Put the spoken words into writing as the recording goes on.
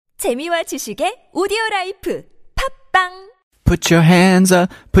재미와 지식의 오디오라이프 팝빵 Put your hands up,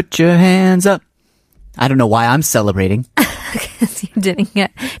 put your hands up. I don't know why I'm celebrating. Because you didn't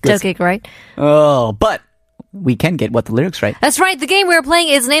get Joking, right? Oh, but we can get what the lyrics right. That's right. The game we're playing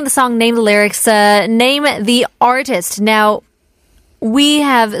is Name the Song, Name the Lyrics, Name the Artist. Now, we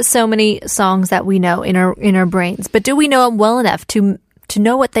have so many songs that we know in our brains, but do we know them well enough to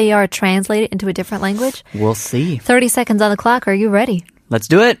know what they are translated into a different language? We'll see. 30 seconds on the clock. Are you ready? Let's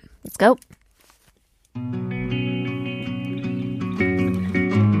do it. Let's go.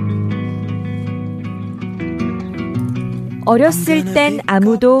 어렸을 땐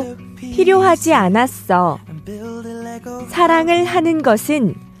아무도 필요하지 않았어. 사랑을 하는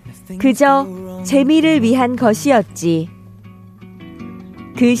것은 그저 재미를 위한 것이었지.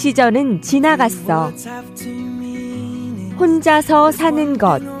 그 시절은 지나갔어. 혼자서 사는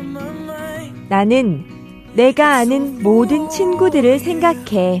것. 나는 내가 아는 모든 친구들을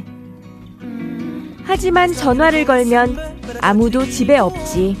생각해. 하지만 전화를 걸면 아무도 집에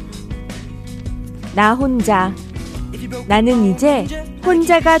없지. 나 혼자. 나는 이제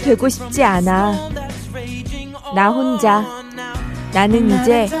혼자가 되고 싶지 않아. 나 혼자. 나는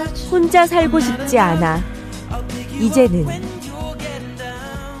이제 혼자 살고 싶지 않아. 이제는.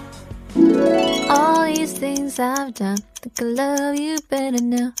 All these things I've done, think I love you better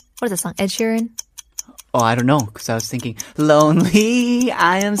now. What is that song? Ed Sheeran? Oh, I don't know, because I was thinking, lonely,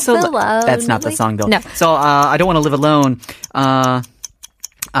 I am so lonely. That's not the song, though. No. So, I don't want to live alone.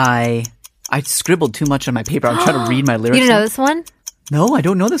 I scribbled too much on my paper. I'm trying to read my lyrics. You didn't know this one? No, I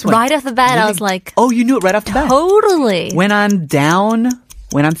don't know this one. Right off the bat, Really? I was like... Oh, you knew it right off the bat? Totally. When I'm down,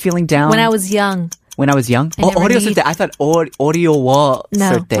 when I'm feeling down. When I was young. When I was young? I never 어렸을 때. I thought 어려웠을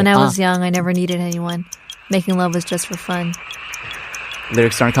No, 때. when I was young, I never needed anyone. Making love was just for fun.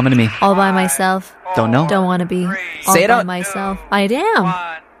 Lyrics aren't coming to me. All by myself. Don't know. Don't want to be all Say it by out. myself. I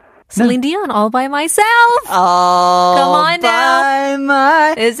am. Celine Dion, all by myself. Oh, Come on now.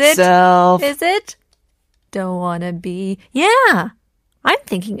 by Is it? myself. Is it? Don't want to be. Yeah. I'm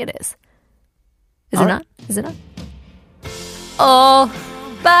thinking it is. Is All it right. not? Is it not? All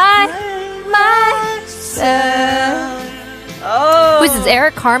by myself. Oh. Was this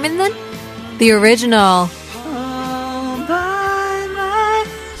Eric Carmen then? The original. All by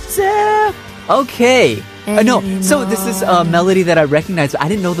myself. Okay. No, so this is a melody that I recognize. I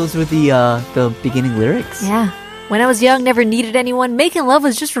didn't know those were the beginning lyrics. Yeah. When I was young, never needed anyone. Making love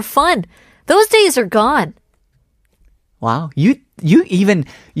was just for fun. Those days are gone. Wow. You even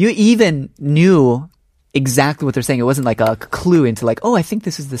knew exactly what they're saying. It wasn't like a clue into like, oh, I think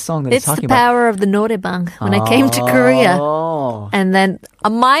this is the song that It's it's talking the about. power of the noraebang when I came to Korea. Oh. And then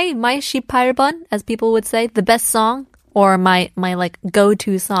my 시팔번, as people would say, the best song or my like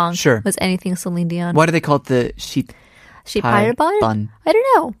go-to song Sure. was anything Celine Dion. Why do they call it the sheet? 시팔번? bun? I don't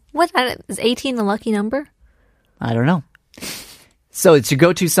know. Is 18 a lucky number? I don't know. So it's your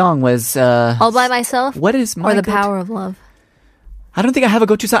go-to song was All by myself? what is my Or the go-to? power of love? I don't think I have a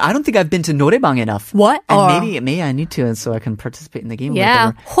go-to song. I don't think I've been to 노래방 enough. What? And Or- maybe I need to so I can participate in the game.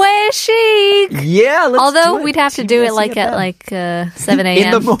 Yeah. A little bit 회식! more. Yeah, let's Although do it. we'd have to do it like at 7 a.m.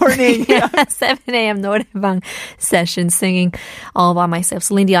 In the morning. Yeah, 7 a.m. 노래방 session singing all by myself.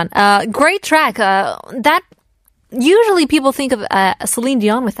 Celine Dion. Great track. That usually people think of Celine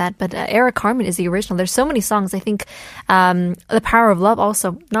Dion with that, but Eric Carmen is the original. There's so many songs. I think The Power of Love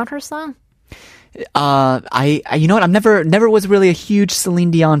also not her song. I you know what? I'm never was really a huge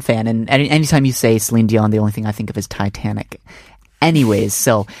Celine Dion fan, and anytime you say Celine Dion, the only thing I think of is Titanic. Anyways,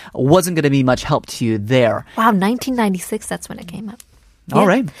 so wasn't going to be much help to you there. Wow, 1996. That's when it came out. All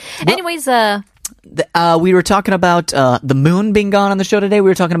right. Well, Anyways, we were talking about the moon being gone on the show today. We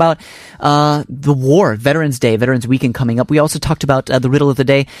were talking about the war, Veterans Day, Veterans Weekend coming up. We also talked about the riddle of the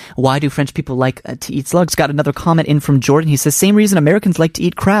day. Why do French people like to eat slugs? Got another comment in from Jordan. He says, same reason Americans like to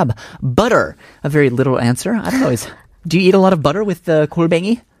eat crab. Butter. A very literal answer. I don't know. Do you eat a lot of butter with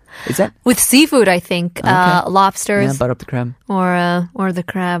골뱅이? Is that? with seafood, I think Okay. lobsters Yeah, butter up the crab. or the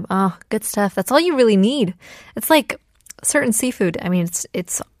crab. Oh, good stuff. That's all you really need. It's like certain seafood. I mean,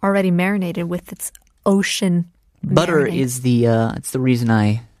 it's already marinated with its ocean. Butter marinade. is it's the reason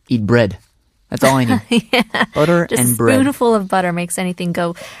I eat bread. That's all I need. Yeah. Butter Just and a bread. spoonful of butter makes anything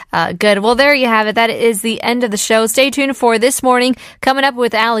go good. Well, there you have it. That is the end of the show. Stay tuned for This Morning. Coming up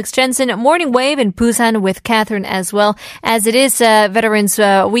with Alex Jensen, Morning Wave in Busan with Catherine as well. As it is Veterans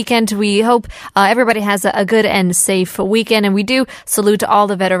Weekend, we hope everybody has a good and safe weekend. And we do salute all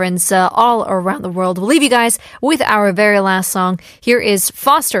the veterans all around the world. We'll leave you guys with our very last song. Here is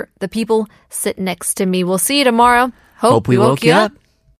Foster, The People Sit Next to Me. We'll see you tomorrow. Hope we woke you up.